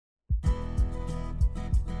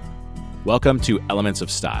Welcome to Elements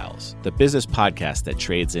of Styles, the business podcast that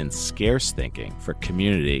trades in scarce thinking for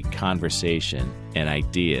community, conversation, and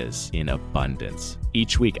ideas in abundance.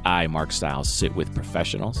 Each week, I, Mark Stiles, sit with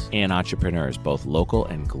professionals and entrepreneurs, both local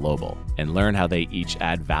and global, and learn how they each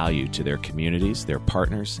add value to their communities, their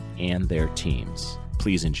partners, and their teams.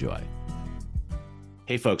 Please enjoy.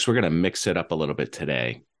 Hey, folks, we're going to mix it up a little bit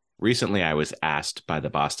today. Recently, I was asked by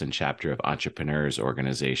the Boston chapter of Entrepreneurs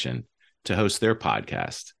Organization to host their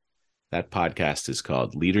podcast. That podcast is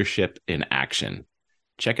called Leadership in Action.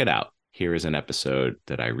 Check it out. Here is an episode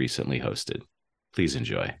that I recently hosted. Please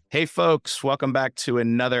enjoy. Hey, folks. Welcome back to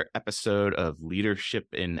another episode of Leadership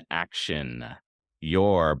in Action,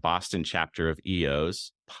 your Boston chapter of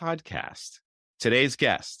EO's podcast. Today's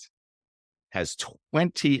guest has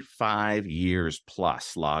 25 years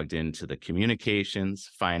plus logged into the communications,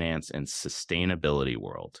 finance, and sustainability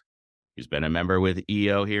world. He's been a member with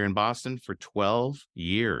EO here in Boston for 12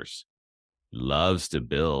 years. Loves to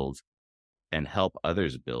build and help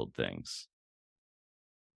others build things.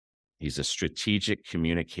 He's a strategic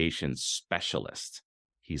communications specialist.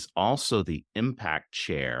 He's also the impact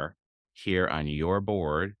chair here on your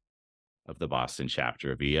board of the Boston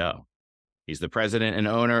chapter of EO. He's the president and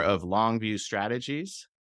owner of Longview Strategies.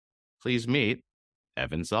 Please meet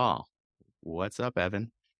Evan Zall. What's up,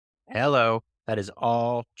 Evan? Hello. That is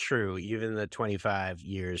all true, even the 25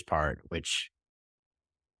 years part, which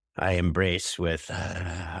I embrace with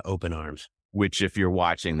open arms. Which, if you're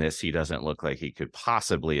watching this, he doesn't look like he could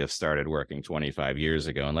possibly have started working 25 years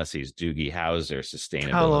ago, unless he's Doogie Howser,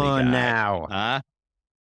 sustainability Come on guy. now.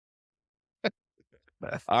 Huh?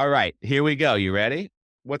 All right, here we go. You ready?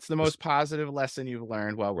 What's the most positive lesson you've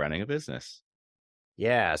learned while running a business?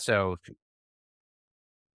 Yeah, so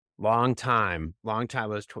long time,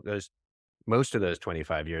 those most of those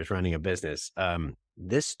 25 years running a business.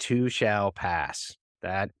 This too shall pass.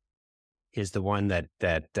 That is the one that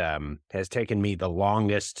has taken me the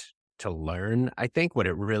longest to learn, I think, what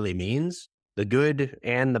it really means, the good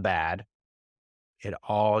and the bad.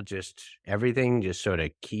 Everything just sort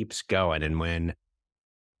of keeps going. And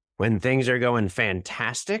when things are going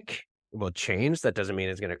fantastic, it will change. That doesn't mean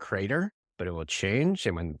it's going to crater, but it will change.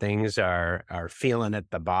 And when things are feeling at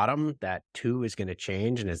the bottom, that too is going to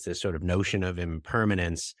change. And it's this sort of notion of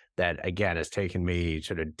impermanence that, again, has taken me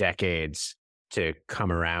sort of decades to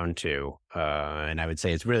come around to. And I would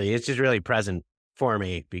say it's just really present for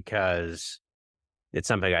me because it's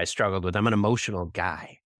something I struggled with. I'm an emotional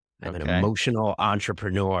guy. I'm an emotional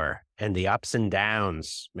entrepreneur, and the ups and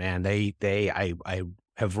downs, man, I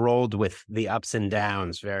have rolled with the ups and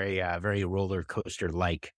downs, very roller coaster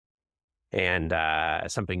like. And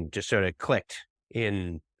something just sort of clicked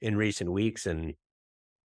in recent weeks and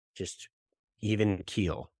just even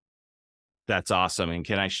keel. That's awesome. And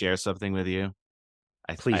can I share something with you?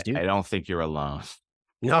 Please do. I don't think you're alone.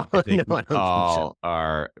 No, I think no, I don't think so.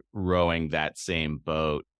 Are rowing that same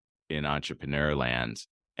boat in entrepreneur land.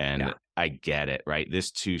 And yeah. I get it, right?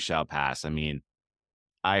 This too shall pass. I mean,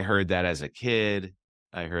 I heard that as a kid.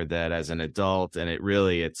 I heard that as an adult. And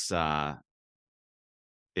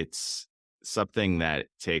it's something that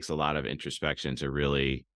takes a lot of introspection to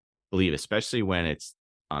really believe, especially when it's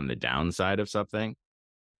on the downside of something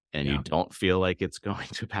and you don't feel like it's going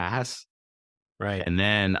to pass. Right. And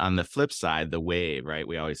then on the flip side, the wave, right?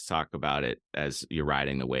 We always talk about it as you're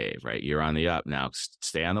riding the wave, right? You're on the up. Now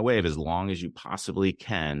stay on the wave as long as you possibly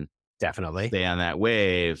can. Definitely. Stay on that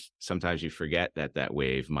wave. Sometimes you forget that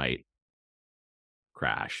wave might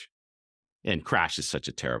crash. And crash is such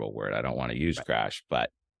a terrible word. I don't want to use crash, but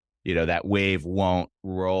that wave won't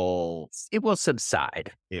roll. It will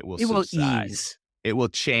subside. It will ease. It will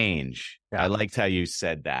change. Yeah. I liked how you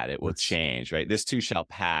said that. It will change, right? This too shall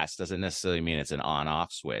pass doesn't necessarily mean it's an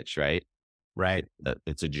on-off switch, right? Right.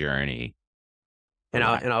 It's a journey. And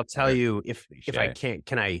I'll tell you if I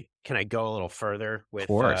can I go a little further with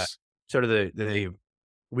sort of the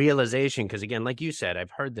realization, because again, like you said,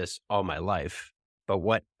 I've heard this all my life, but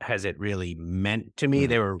what has it really meant to me?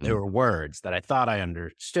 Mm-hmm. They were words that I thought I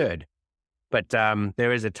understood. But there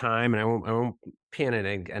was a time, and I won't pin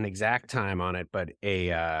an exact time on it, but we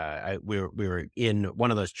were in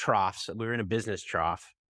one of those troughs. We were in a business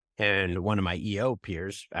trough, and one of my EO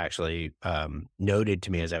peers actually noted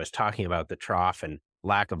to me as I was talking about the trough and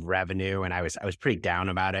lack of revenue, and I was pretty down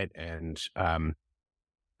about it, and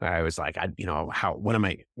I was like, what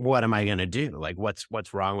am I going to do? Like,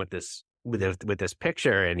 what's wrong with this with this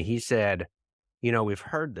picture? And he said, we've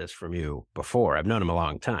heard this from you before. I've known him a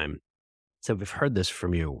long time. So we've heard this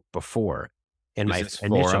from you before. And my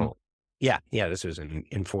initial, this was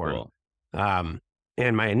in forum. Cool.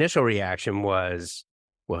 And my initial reaction was,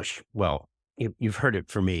 well, you've heard it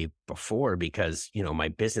from me before because, my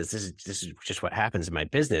business, this is just what happens in my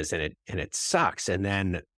business, and it sucks. And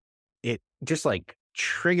then it just like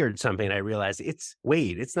triggered something. I realized it's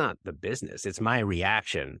not the business. It's my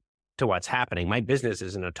reaction to what's happening. My business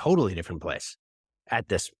is in a totally different place at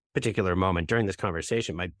this particular moment during this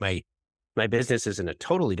conversation. My business is in a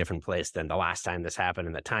totally different place than the last time this happened,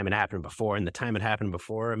 and the time it happened before, and the time it happened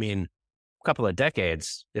before. I mean, a couple of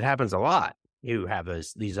decades, it happens a lot. You have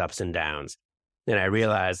these ups and downs. And I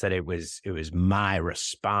realized that it was my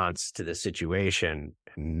response to the situation,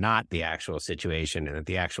 not the actual situation, and that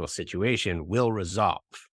the actual situation will resolve.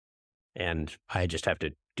 And I just have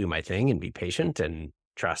to do my thing and be patient and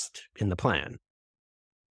trust in the plan.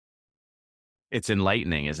 It's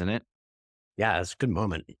enlightening, isn't it? Yeah, it's a good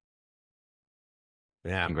moment.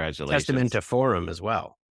 Yeah. Congratulations. Testament to Forum as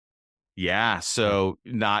well. Yeah. So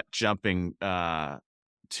not jumping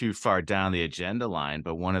too far down the agenda line,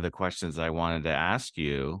 but one of the questions I wanted to ask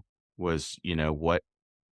you was, what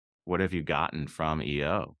have you gotten from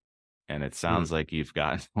EO? And it sounds like you've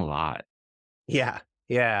gotten a lot. Yeah.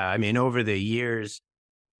 Yeah. I mean, over the years,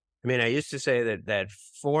 I used to say that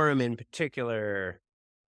Forum in particular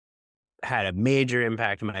had a major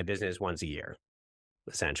impact on my business once a year,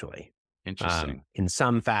 essentially. Interesting. In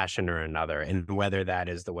some fashion or another. And whether that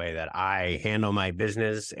is the way that I handle my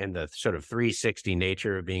business and the sort of 360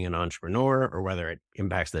 nature of being an entrepreneur, or whether it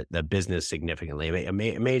impacts the business significantly, a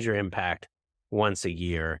major impact once a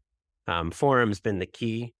year. Forum's been the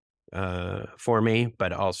key for me,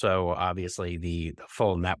 but also obviously the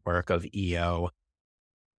full network of EO.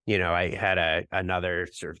 I had another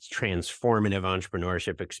sort of transformative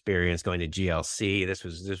entrepreneurship experience going to GLC. This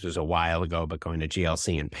was a while ago, but going to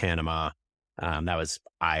GLC in Panama, that was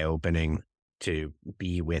eye-opening to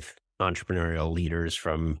be with entrepreneurial leaders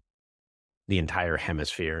from the entire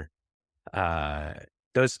hemisphere.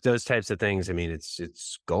 Those types of things.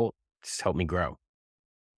 It's gold. It's helped me grow.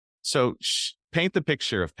 So paint the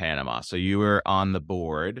picture of Panama. So you were on the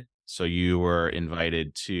board. So you were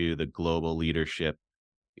invited to the Global Leadership.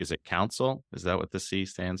 Is it council? Is that what the C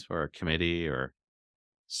stands for? Or committee or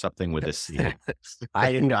something with a C?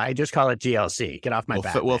 I didn't know. I just call it GLC. Get off my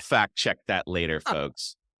back. We'll fact check that later,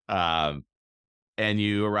 folks. And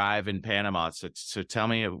you arrive in Panama. So tell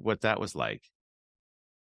me what that was like.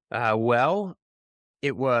 Well,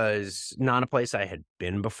 it was not a place I had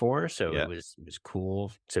been before. So it was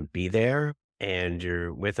cool to be there. And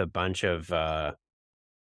you're with a bunch of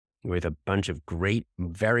great,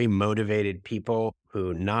 very motivated people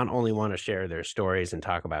who not only want to share their stories and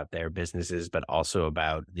talk about their businesses, but also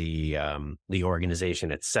about the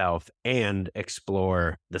organization itself and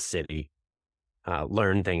explore the city,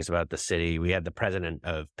 learn things about the city. We had the president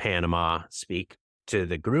of Panama speak to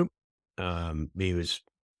the group. He was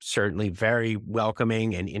certainly very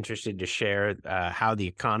welcoming and interested to share how the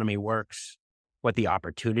economy works, what the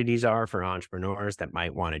opportunities are for entrepreneurs that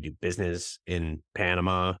might want to do business in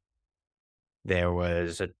Panama. There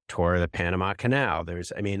was a tour of the Panama Canal.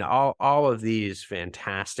 There's, all of these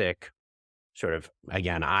fantastic sort of,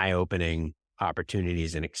 again, eye-opening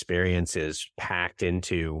opportunities and experiences packed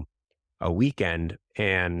into a weekend.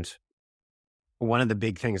 And one of the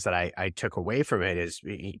big things that I took away from it is,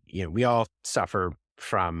 we all suffer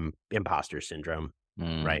from imposter syndrome,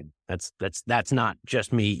 right? That's not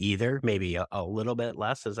just me either. Maybe a little bit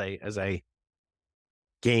less as I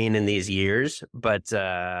gain in these years, but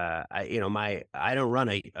I don't run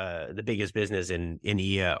the biggest business in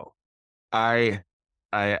EO. I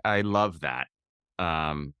love that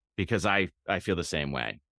because I feel the same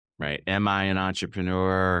way, right? Am I an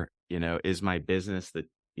entrepreneur? Is my business that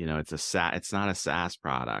it's not a SaaS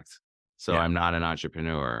product, so I'm not an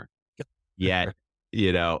entrepreneur yet.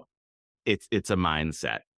 It's a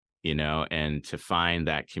mindset, and to find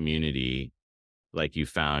that community like you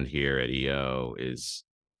found here at EO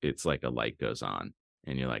it's like a light goes on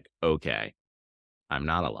and you're like, okay, I'm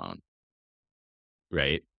not alone.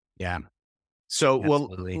 Right. Yeah. So,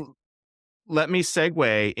 absolutely. Well, let me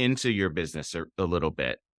segue into your business a little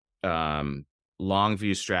bit.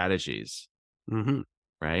 Longview Strategies,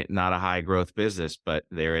 right? Not a high growth business, but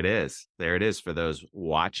there it is. There it is for those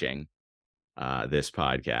watching this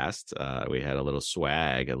podcast. We had a little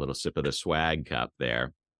sip of the swag cup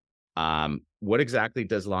there. What exactly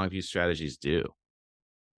does Longview Strategies do?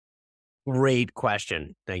 Great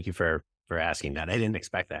question. Thank you for asking that. I didn't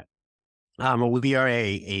expect that. We are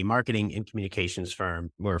a marketing and communications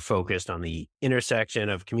firm. We're focused on the intersection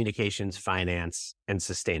of communications, finance, and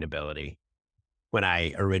sustainability. When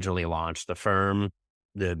I originally launched the firm,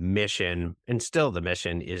 the mission, and still the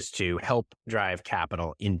mission, is to help drive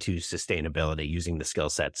capital into sustainability using the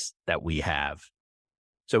skill sets that we have.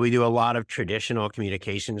 So we do a lot of traditional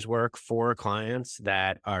communications work for clients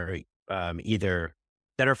that are either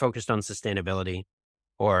that are focused on sustainability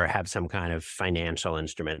or have some kind of financial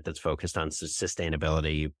instrument that's focused on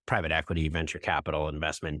sustainability, private equity, venture capital,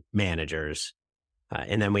 investment managers.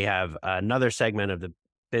 And then we have another segment of the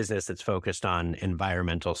business that's focused on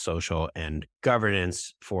environmental, social, and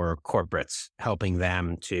governance for corporates, helping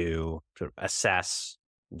them to sort of assess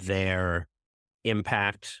their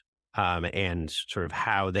impact and sort of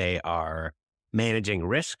how they are managing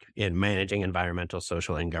risk in managing environmental,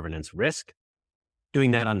 social, and governance risk,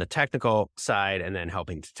 doing that on the technical side, and then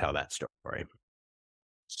helping to tell that story.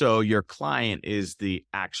 So your client is the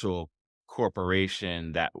actual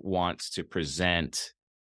corporation that wants to present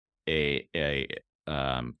a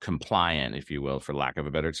compliant, if you will, for lack of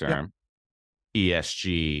a better term,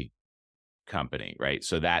 ESG company, right?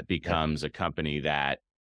 So that becomes a company that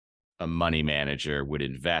a money manager would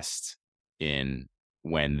invest in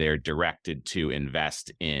when they're directed to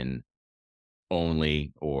invest in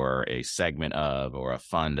only or a segment of or a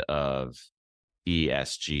fund of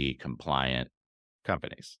ESG compliant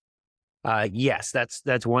companies. Yes,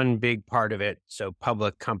 that's one big part of it. So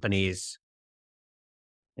public companies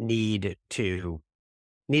need to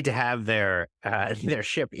have their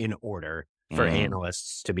ship in order for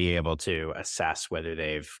analysts to be able to assess whether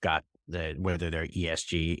whether their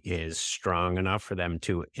ESG is strong enough for them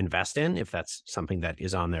to invest in, if that's something that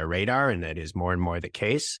is on their radar, and that is more and more the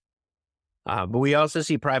case. But we also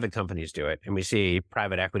see private companies do it, and we see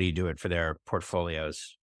private equity do it for their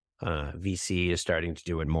portfolios. VC is starting to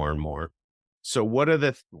do it more and more. So what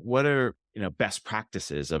are best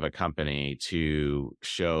practices of a company to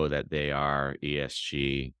show that they are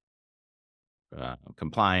ESG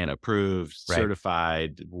compliant, approved,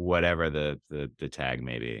 certified, whatever the tag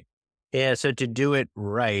may be? Yeah, so to do it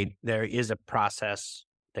right, there is a process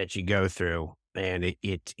that you go through, and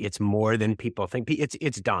it's more than people think.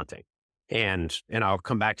 It's daunting, and I'll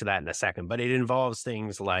come back to that in a second. But it involves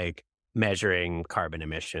things like measuring carbon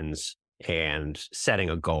emissions and setting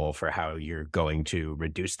a goal for how you're going to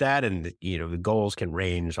reduce that. And the goals can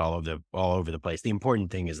range all over the place. The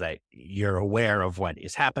important thing is that you're aware of what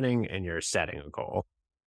is happening and you're setting a goal.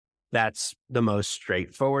 That's the most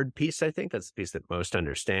straightforward piece, I think. That's the piece that most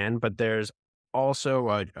understand. But there's also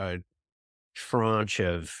a tranche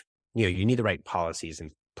of, you need the right policies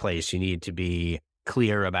in place. You need to be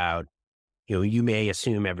clear about, you may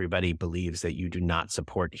assume everybody believes that you do not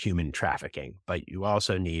support human trafficking, but you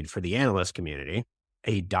also need, for the analyst community,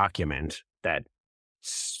 a document that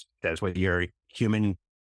says what your human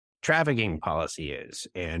trafficking policy is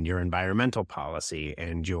and your environmental policy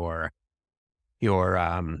and your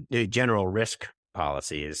general risk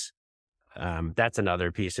policies. That's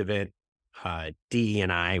another piece of it.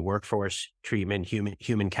 DE&I, workforce treatment,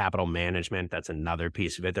 human capital management. That's another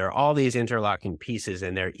piece of it. There are all these interlocking pieces,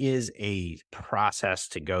 and there is a process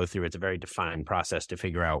to go through. It's a very defined process to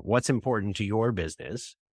figure out what's important to your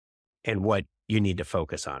business and what you need to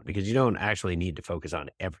focus on, because you don't actually need to focus on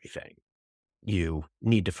everything. You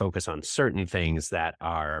need to focus on certain things that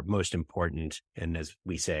are most important and, as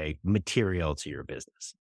we say, material to your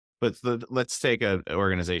business. But let's take an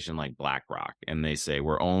organization like BlackRock, and they say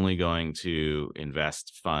we're only going to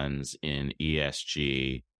invest funds in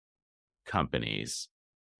ESG companies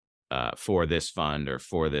for this fund or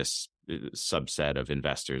for this subset of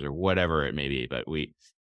investors or whatever it may be. But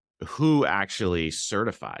who actually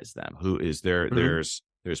certifies them? Who is there? There's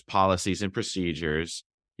policies and procedures.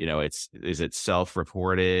 Is it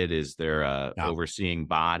self-reported? Is there a overseeing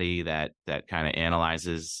body that kind of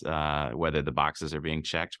analyzes whether the boxes are being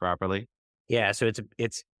checked properly? Yeah, so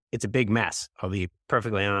it's a big mess. I'll be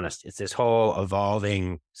perfectly honest. It's this whole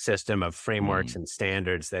evolving system of frameworks and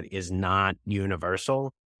standards that is not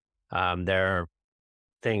universal. There are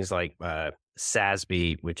things like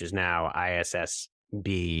SASB, which is now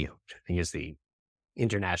ISSB, which I think is the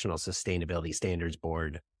International Sustainability Standards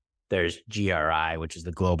Board. There's GRI, which is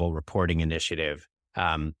the Global Reporting Initiative.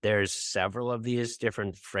 There's several of these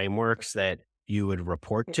different frameworks that you would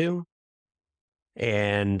report to.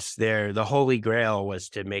 And the holy grail was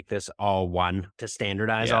to make this all one, to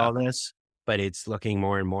standardize all this. But it's looking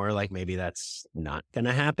more and more like maybe that's not going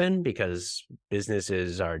to happen, because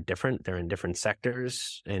businesses are different. They're in different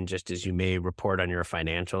sectors. And just as you may report on your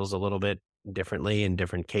financials a little bit differently in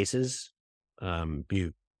different cases,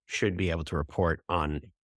 you should be able to report on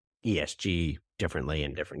ESG differently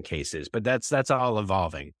in different cases, but that's all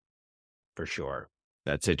evolving for sure.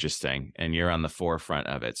 That's interesting. And you're on the forefront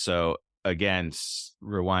of it. So again,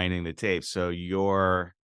 rewinding the tape. So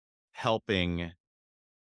you're helping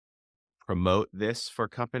promote this for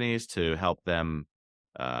companies to help them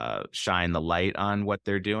shine the light on what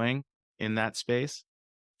they're doing in that space?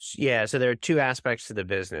 Yeah. So there are two aspects to the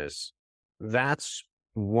business. That's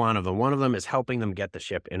one of them. One of them is helping them get the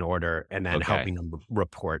ship in order and then Okay. helping them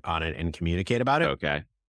report on it and communicate about it. Okay.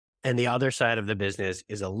 And the other side of the business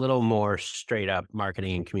is a little more straight up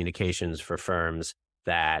marketing and communications for firms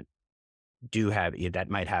that that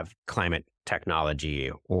might have climate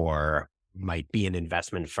technology or might be an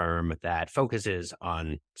investment firm that focuses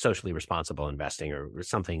on socially responsible investing or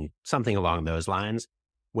something along those lines,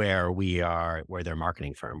 where we're their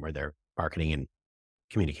marketing firm, where their marketing and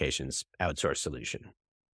communications outsource solution.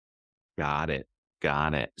 Got it.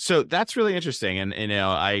 Got it. So that's really interesting. And,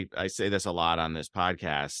 I say this a lot on this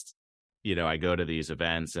podcast. I go to these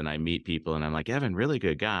events and I meet people and I'm like, Evan, really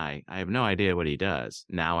good guy. I have no idea what he does.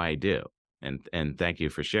 Now I do. And thank you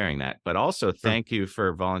for sharing that. But also thank you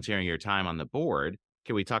for volunteering your time on the board.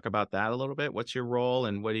 Can we talk about that a little bit? What's your role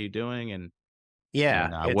and what are you doing? And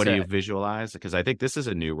what do you visualize? Because I think this is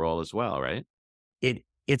a new role as well, right?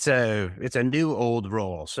 It's a new old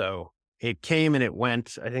role. So it came and it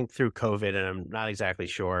went, I think, through COVID, and I'm not exactly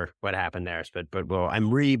sure what happened there, but I'm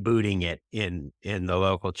rebooting it in the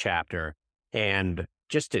local chapter. And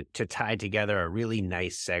just to tie together a really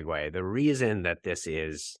nice segue, the reason that this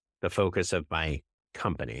is the focus of my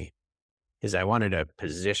company is I wanted to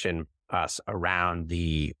position us around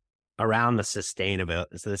the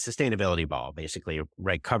sustainability ball, basically,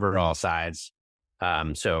 right? Cover all sides.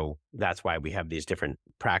 So that's why we have these different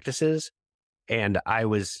practices. And I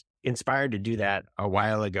was inspired to do that a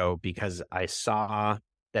while ago because I saw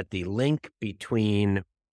that the link between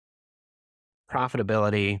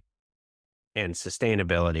profitability and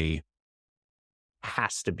sustainability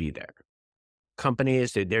has to be there.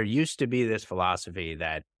 Companies, there used to be this philosophy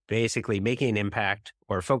that basically making an impact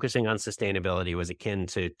or focusing on sustainability was akin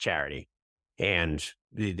to charity. And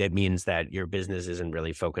that means that your business isn't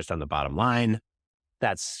really focused on the bottom line.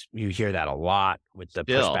 You hear that a lot with the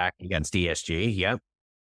pushback against ESG. Yep.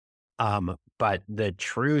 But the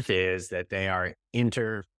truth is that they are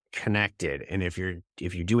interconnected. And if you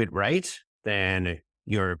do it right, then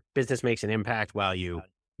your business makes an impact while you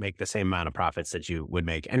make the same amount of profits that you would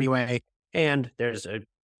make anyway. And there's a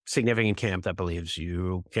significant camp that believes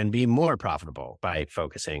you can be more profitable by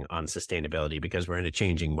focusing on sustainability because we're in a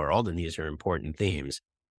changing world and these are important themes.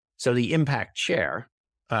 So the impact share,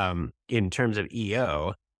 in terms of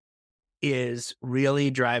EO, is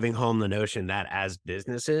really driving home the notion that as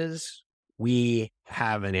businesses, we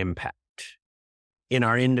have an impact in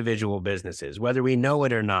our individual businesses, whether we know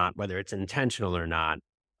it or not, whether it's intentional or not,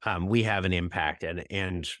 we have an impact.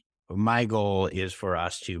 And my goal is for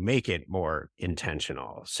us to make it more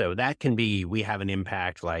intentional. So that can be, we have an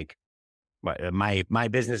impact, like my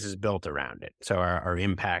business is built around it. So our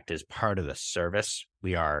impact is part of the service.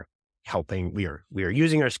 We are helping, we are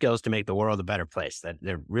using our skills to make the world a better place. That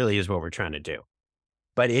really is what we're trying to do.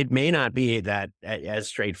 But it may not be that as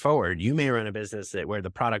straightforward. You may run a business where the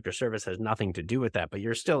product or service has nothing to do with that, but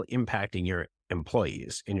you're still impacting your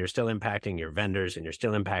employees and you're still impacting your vendors and you're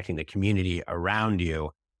still impacting the community around you.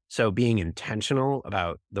 So being intentional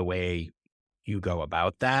about the way you go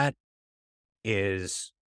about that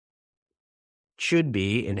should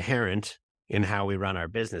be inherent in how we run our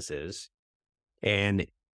businesses. And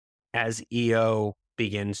as EO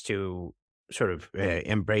begins to sort of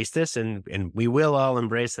embrace this, and we will all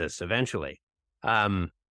embrace this eventually,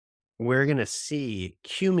 we're going to see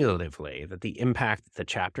cumulatively that the impact that the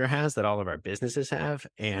chapter has, that all of our businesses have,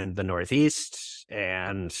 and the Northeast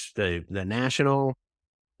and the national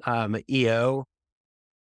EO,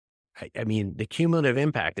 I mean, the cumulative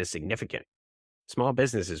impact is significant. Small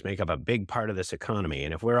businesses make up a big part of this economy.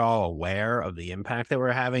 And if we're all aware of the impact that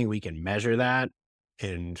we're having, we can measure that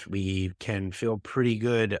and we can feel pretty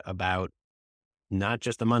good about not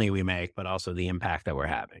just the money we make, but also the impact that we're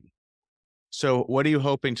having. So what are you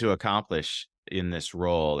hoping to accomplish in this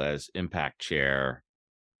role as impact chair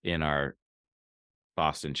in our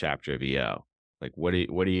Boston chapter of EO? Like, what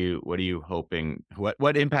are you hoping,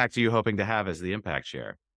 what impact are you hoping to have as the impact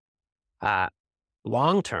chair?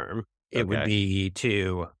 Long term, it would be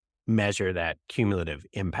to measure that cumulative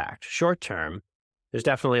impact. Short term, there's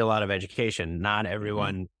definitely a lot of education. Not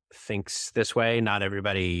everyone thinks this way. Not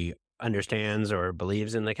everybody understands or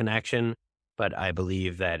believes in the connection. But I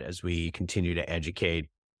believe that as we continue to educate,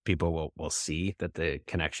 people will see that the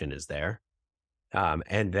connection is there.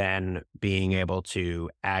 And then being able to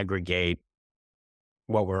aggregate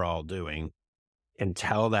what we're all doing and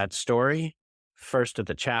tell that story first at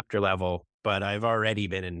the chapter level. But I've already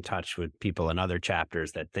been in touch with people in other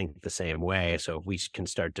chapters that think the same way. So if we can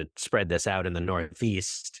start to spread this out in the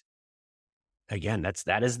Northeast, again,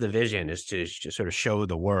 that is the vision, is to sort of show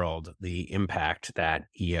the world the impact that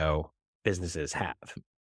EO businesses have.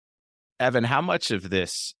 Evan, how much of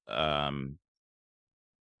this, how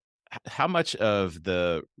much of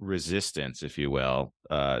the resistance, if you will,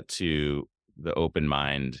 to the open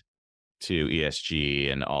mind to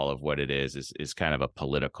ESG and all of what it is kind of a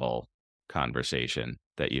political conversation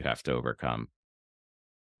that you have to overcome?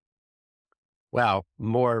 Well,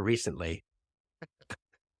 more recently,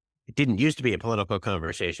 it didn't used to be a political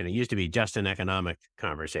conversation. It used to be just an economic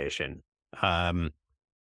conversation.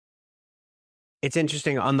 It's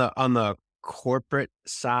interesting on the corporate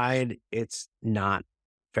side, it's not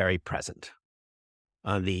very present.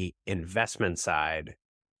 On the investment side,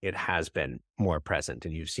 it has been more present,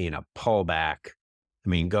 and you've seen a pullback. I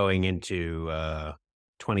mean, going into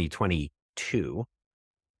 2022,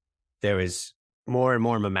 there was more and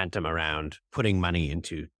more momentum around putting money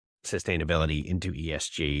into sustainability, into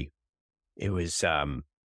ESG. It was,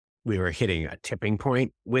 we were hitting a tipping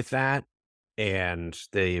point with that, and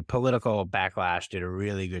the political backlash did a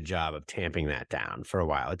really good job of tamping that down for a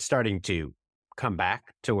while. It's starting to come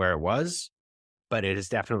back to where it was, but it has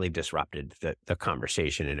definitely disrupted the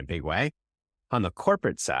conversation in a big way. On the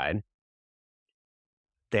corporate side,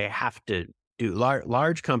 they have to do,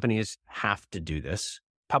 large companies have to do this.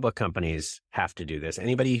 Public companies have to do this.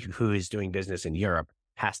 Anybody who is doing business in Europe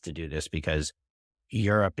has to do this because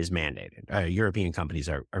Europe is mandated. European companies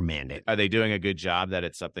are mandated. Are they doing a good job that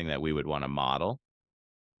it's something that we would want to model?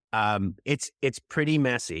 It's pretty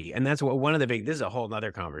messy. And that's one of the this is a whole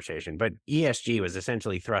nother conversation, but ESG was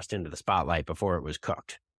essentially thrust into the spotlight before it was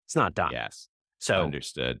cooked. It's not done. Yes. So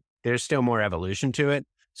understood. There's still more evolution to it.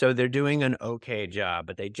 So they're doing an okay job,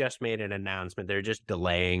 but they just made an announcement. They're just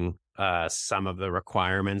delaying some of the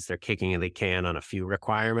requirements. They're kicking the can on a few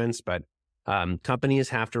requirements, but companies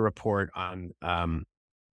have to report on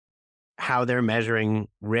how they're measuring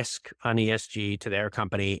risk on ESG to their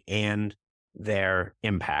company and their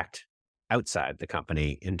impact outside the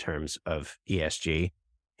company in terms of ESG.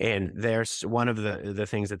 And there's one of the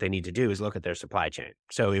things that they need to do is look at their supply chain.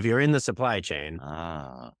 So if you're in the supply chain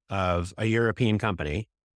of a European company,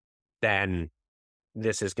 then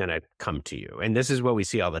this is going to come to you. And this is what we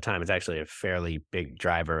see all the time. It's actually a fairly big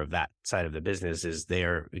driver of that side of the business is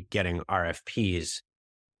they're getting RFPs,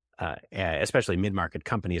 especially mid-market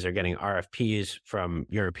companies are getting RFPs from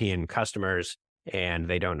European customers, and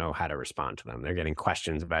they don't know how to respond to them. They're getting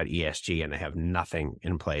questions about ESG and they have nothing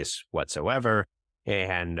in place whatsoever.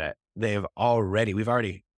 And we've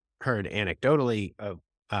already heard anecdotally of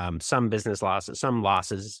some business losses, some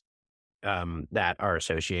losses that are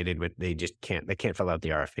associated with, they can't fill out the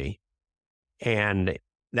RFP. And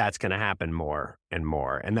that's going to happen more and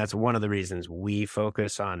more. And that's one of the reasons we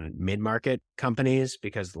focus on mid-market companies,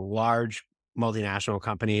 because large multinational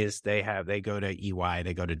companies, they go to EY,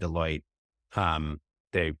 they go to Deloitte.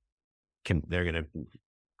 They're going to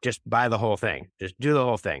just buy the whole thing, just do the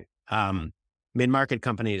whole thing. Mid-market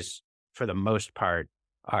companies, for the most part,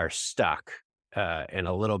 are stuck and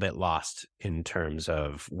a little bit lost in terms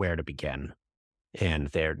of where to begin. And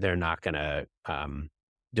they're not going to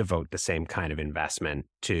devote the same kind of investment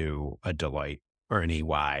to a Deloitte or an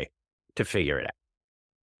EY to figure it out.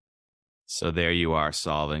 So there you are,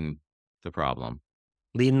 solving the problem.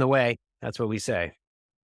 Leading the way. That's what we say.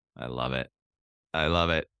 I love it. I love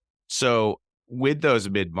it. So with those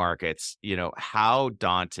mid markets, how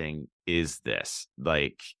daunting is this?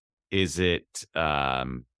 Like, is there a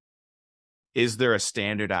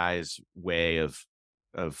standardized way of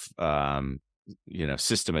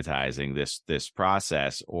systematizing this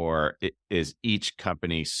process, or is each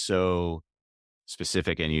company so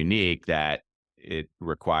specific and unique that it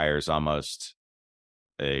requires almost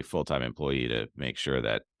a full-time employee to make sure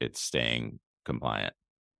that it's staying compliant?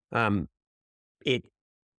 It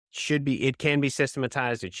can be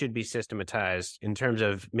systematized. It should be systematized. In terms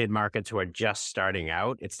of mid-markets who are just starting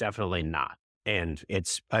out, it's definitely not. And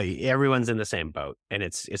it's everyone's in the same boat, and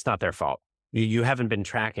it's not their fault. You haven't been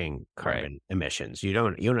tracking carbon emissions. You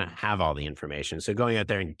don't have all the information. So going out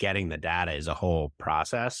there and getting the data is a whole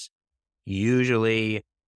process. Usually,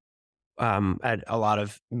 at a lot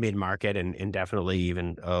of mid-market and definitely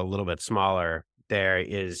even a little bit smaller, there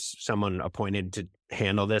is someone appointed to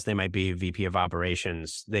handle this. They might be VP of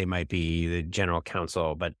operations. They might be the general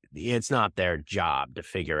counsel, but it's not their job to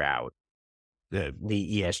figure out the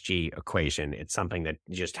ESG equation. It's something that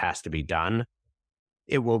just has to be done.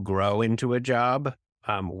 It will grow into a job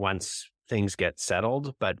once things get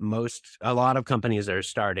settled, but a lot of companies are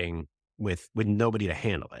starting with nobody to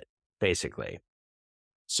handle it, basically.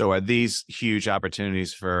 So are these huge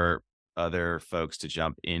opportunities for other folks to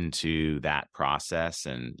jump into that process?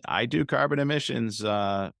 And I do carbon emissions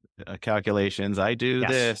calculations. I do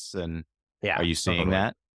Yes. this. And Yeah, are you seeing totally.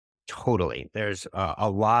 that? Totally. There's a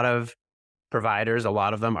lot of providers. A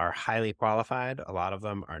lot of them are highly qualified. A lot of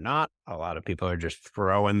them are not. A lot of people are just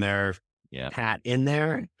throwing their Yeah. hat in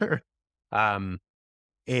there. um,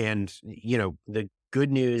 and, the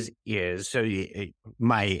good news is,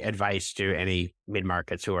 my advice to any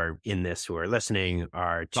mid-markets who are in this, who are listening,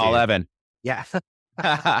 are Call to, Evan. yeah.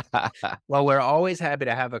 Well, we're always happy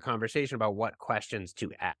to have a conversation about what questions to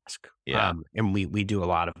ask. Yeah. And we do a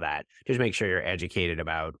lot of that. Just make sure you're educated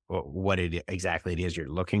about what exactly it is you're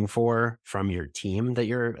looking for from your team that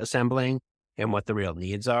you're assembling and what the real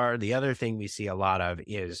needs are. The other thing we see a lot of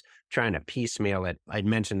is trying to piecemeal it. I'd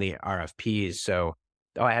mentioned the RFPs. So,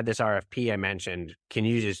 I had this RFP I mentioned. Can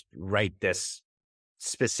you just write this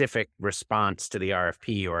specific response to the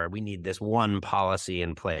RFP, or we need this one policy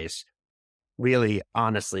in place? Really,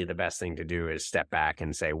 honestly, the best thing to do is step back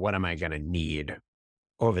and say, what am I going to need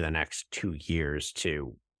over the next 2 years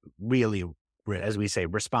to really, as we say,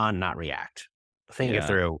 respond, not react. Think it Yeah.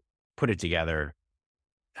 through, put it together.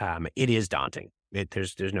 It is daunting.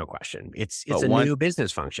 There's no question. It's But a new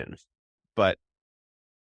business function. But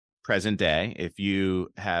present day, if you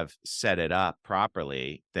have set it up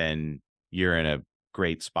properly, then you're in a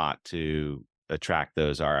great spot to attract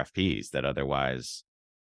those RFPs that otherwise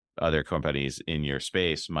other companies in your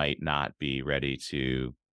space might not be ready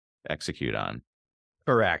to execute on.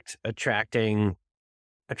 Correct. Attracting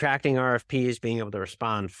RFPs, being able to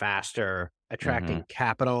respond faster, attracting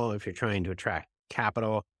capital if you're trying to attract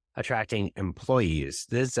capital, attracting employees.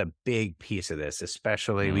 This is a big piece of this,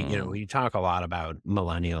 especially we talk a lot about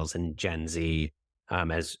millennials and Gen Z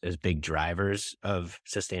as big drivers of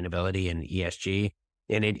sustainability and ESG.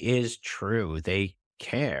 And it is true. They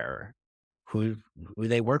care who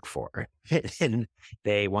they work for and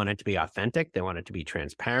they want it to be authentic. They want it to be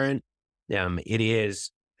transparent. It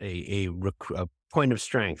is a point of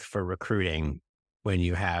strength for recruiting when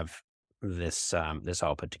you have this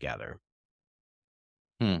all put together.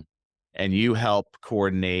 And you help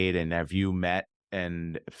coordinate, and have you met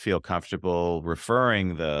and feel comfortable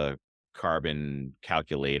referring the carbon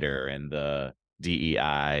calculator and the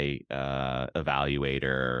DEI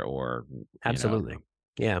evaluator, or Absolutely.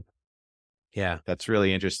 Yeah. That's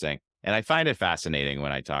really interesting. And I find it fascinating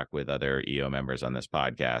when I talk with other EO members on this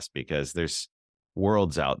podcast, because there's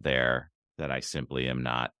worlds out there that I simply am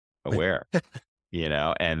not aware,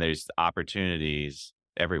 and there's opportunities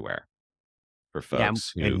everywhere for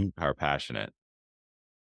folks who are passionate.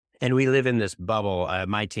 And we live in this bubble.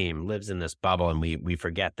 My team lives in this bubble, and we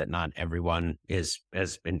forget that not everyone is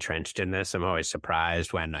as entrenched in this. I'm always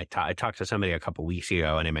surprised when I talked to somebody a couple of weeks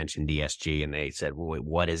ago and I mentioned ESG, and they said, well, wait,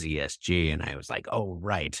 what is ESG? And I was like, oh,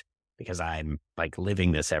 right. Because I'm like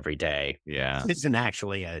living this every day. Yeah. It's isn't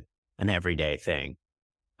actually an everyday thing.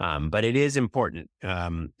 But it is important.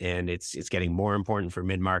 And it's getting more important for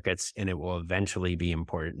mid-markets, and it will eventually be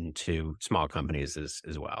important to small companies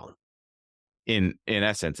as well. In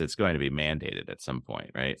essence, it's going to be mandated at some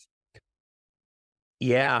point, right?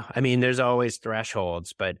 Yeah. I mean, there's always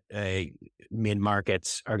thresholds, but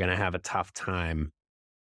mid-markets are going to have a tough time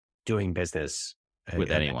doing business with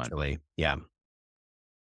anyone. Yeah.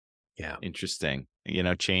 Interesting.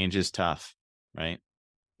 Change is tough, right?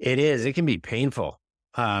 It is. It can be painful.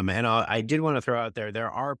 And I did want to throw out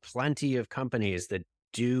there are plenty of companies that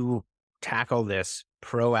do tackle this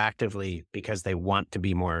proactively because they want to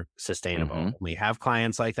be more sustainable. We have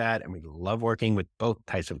clients like that, and we love working with both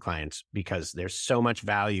types of clients because there's so much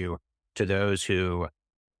value to those who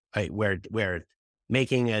where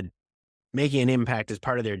making an impact is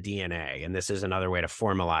part of their DNA. And this is another way to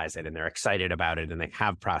formalize it, and they're excited about it, and they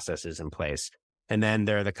have processes in place. And then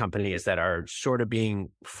there are the companies that are sort of being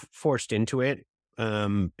forced into it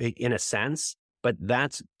in a sense, but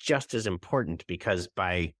that's just as important, because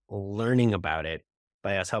by learning about it,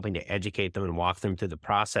 by us helping to educate them and walk them through the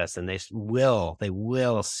process, and they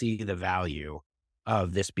will see the value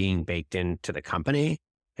of this being baked into the company.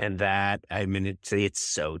 And that, I mean, it's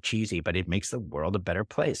so cheesy, but it makes the world a better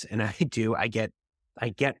place. And I get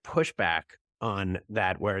pushback on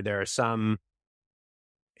that, where there are some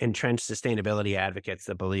entrenched sustainability advocates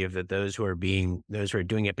that believe that those who are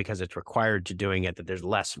doing it because it's required to doing it, that there's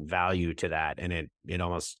less value to that, and it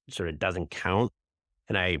almost sort of doesn't count.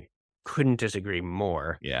 And I couldn't disagree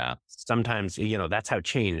more. Yeah. Sometimes, that's how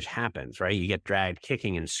change happens, right? You get dragged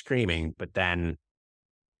kicking and screaming, but then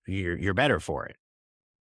you're better for it.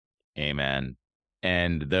 Amen.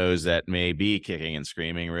 And those that may be kicking and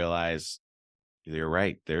screaming realize you're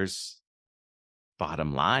right. There's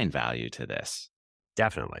bottom line value to this.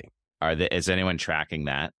 Definitely. Is anyone tracking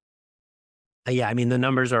that? Yeah, I mean, the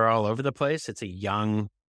numbers are all over the place. It's a young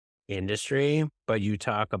industry, but you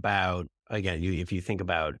talk about, again, if you think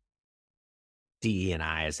about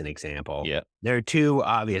DE&I as an example, Yeah. there are two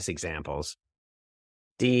obvious examples.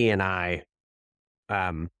 DE&I,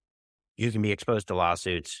 you can be exposed to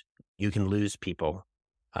lawsuits. You can lose people.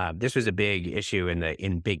 This was a big issue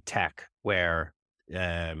in big tech where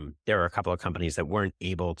there were a couple of companies that weren't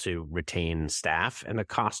able to retain staff, and the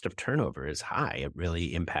cost of turnover is high. It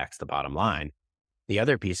really impacts the bottom line. The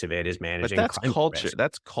other piece of it is But managing that's climate culture. risk.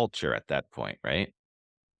 That's culture at that point, right?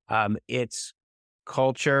 It's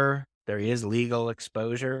culture. There is legal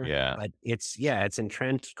exposure, Yeah. but it's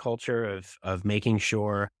entrenched culture of making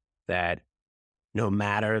sure that no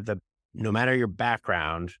matter your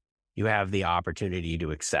background, you have the opportunity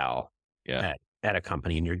to excel Yeah. at a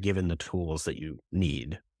company, and you're given the tools that you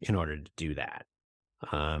need in order to do that.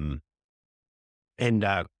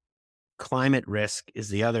 And climate risk is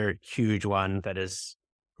the other huge one that is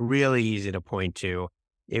really easy to point to.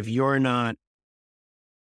 If you're not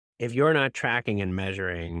tracking and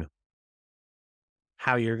measuring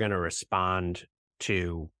how you're going to respond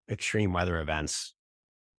to extreme weather events,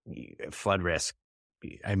 flood risk,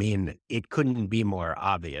 I mean, it couldn't be more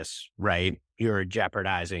obvious, right? You're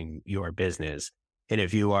jeopardizing your business. And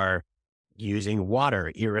if you are using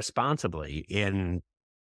water irresponsibly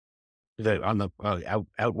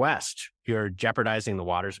out west, you're jeopardizing the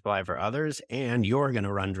water supply for others, and you're going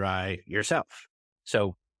to run dry yourself.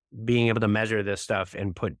 So being able to measure this stuff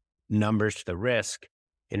and put numbers to the risk,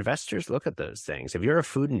 investors look at those things. If you're a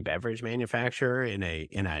food and beverage manufacturer in a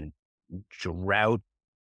drought,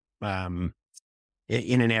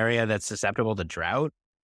 in an area that's susceptible to drought,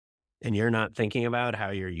 and you're not thinking about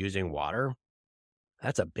how you're using water,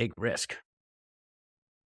 that's a big risk.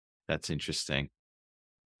 That's interesting.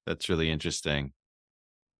 That's really interesting.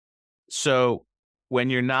 So when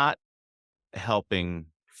you're not helping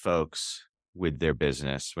folks with their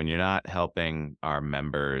business, when you're not helping our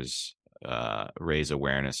members raise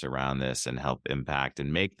awareness around this and help impact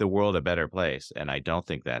and make the world a better place, and I don't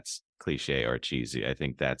think that's cliche or cheesy. I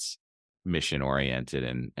think that's mission oriented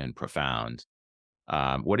and profound.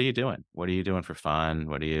 What are you doing? What are you doing for fun?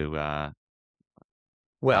 What are you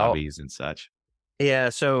hobbies and such? Yeah,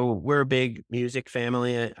 so we're a big music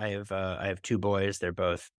family. I have two boys. They're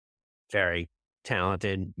both very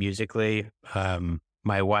talented musically.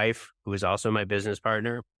 My wife, who is also my business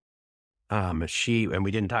partner, and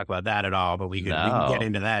we didn't talk about that at all, but we can get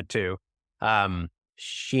into that too.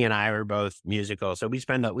 She and I are both musical, so we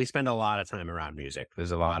spend a lot of time around music.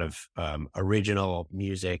 There's a lot of original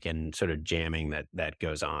music and sort of jamming that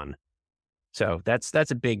goes on. So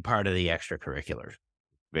that's a big part of the extracurriculars.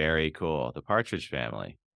 Very cool. The Partridge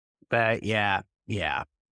Family. But yeah,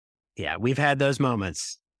 we've had those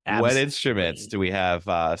moments. Absolutely. What instruments do we have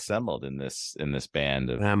assembled in this band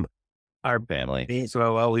of our family?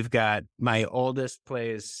 So, we've got my oldest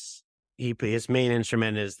plays. His main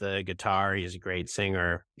instrument is the guitar. He's a great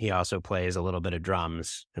singer. He also plays a little bit of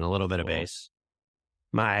drums and a little bit of bass.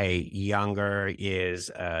 My younger is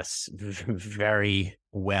a very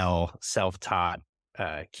well self-taught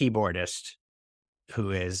keyboardist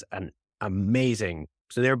who is an amazing.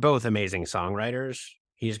 So they're both amazing songwriters.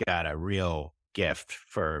 He's got a real gift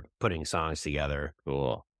for putting songs together.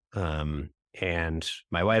 Cool. And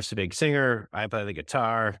my wife's a big singer. I play the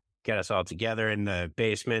guitar, get us all together in the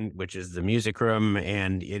basement, which is the music room.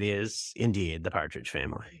 And it is indeed the Partridge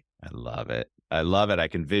Family. I love it. I love it. I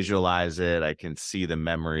can visualize it. I can see the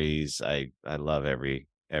memories. I love every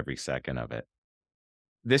second of it.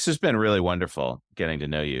 This has been really wonderful getting to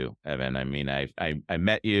know you, Evan. I mean, I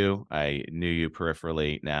met you. I knew you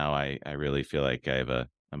peripherally. Now I really feel like I have a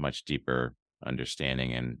much deeper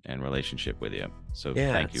understanding and relationship with you. So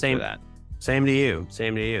thank you for that. Same to you.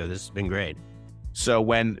 Same to you. This has been great. So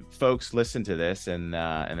when folks listen to this and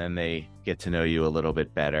then they get to know you a little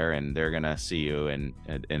bit better, and they're going to see you in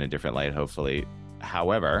a different light, hopefully.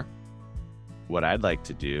 However, what I'd like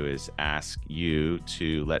to do is ask you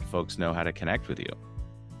to let folks know how to connect with you.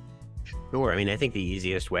 Sure. I mean, I think the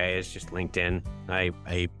easiest way is just LinkedIn.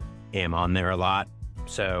 I am on there a lot.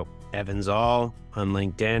 So Evan Zall on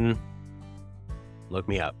LinkedIn. Look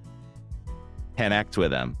me up. Connect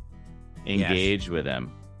with them. Engage with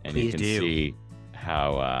him. And Please you can see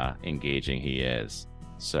how engaging he is.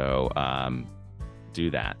 So do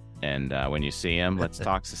that. And when you see him, let's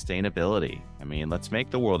talk sustainability. I mean, let's make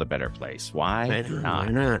the world a better place. Why not? Why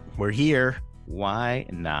not? We're here. Why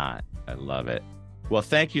not? I love it. Well,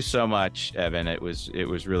 thank you so much, Evan. It was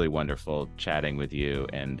really wonderful chatting with you,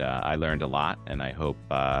 and I learned a lot. And I hope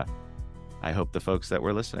the folks that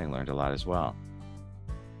were listening learned a lot as well.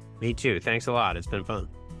 Me too. Thanks a lot. It's been fun.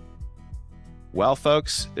 Well,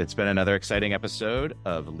 folks, it's been another exciting episode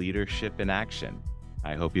of Leadership in Action.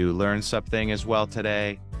 I hope you learned something as well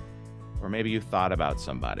today, or maybe you thought about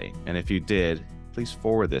somebody. And if you did, please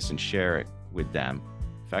forward this and share it with them.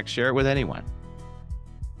 In fact, share it with anyone.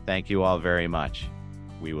 Thank you all very much.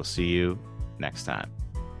 We will see you next time.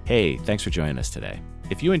 Hey, thanks for joining us today.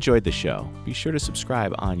 If you enjoyed the show, be sure to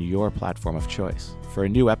subscribe on your platform of choice for a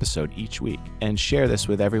new episode each week and share this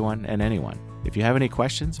with everyone and anyone. If you have any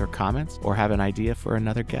questions or comments or have an idea for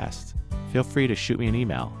another guest, feel free to shoot me an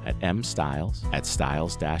email at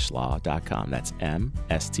mstiles@stiles-law.com. That's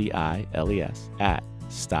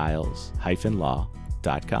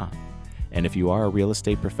MSTILES@stiles-law.com. And if you are a real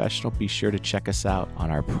estate professional, be sure to check us out on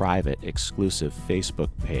our private, exclusive Facebook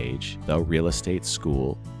page, The Real Estate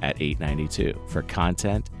School at 892, for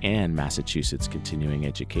content and Massachusetts continuing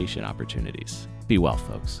education opportunities. Be well,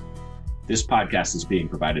 folks. This podcast is being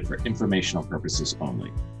provided for informational purposes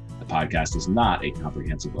only. The podcast is not a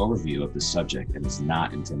comprehensive overview of the subject and is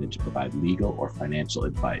not intended to provide legal or financial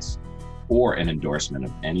advice or an endorsement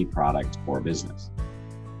of any product or business.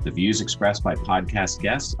 The views expressed by podcast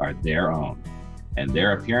guests are their own, and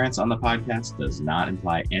their appearance on the podcast does not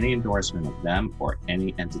imply any endorsement of them or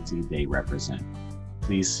any entity they represent.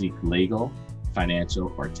 Please seek legal,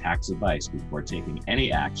 financial, or tax advice before taking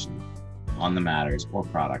any action on the matters or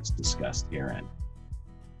products discussed herein.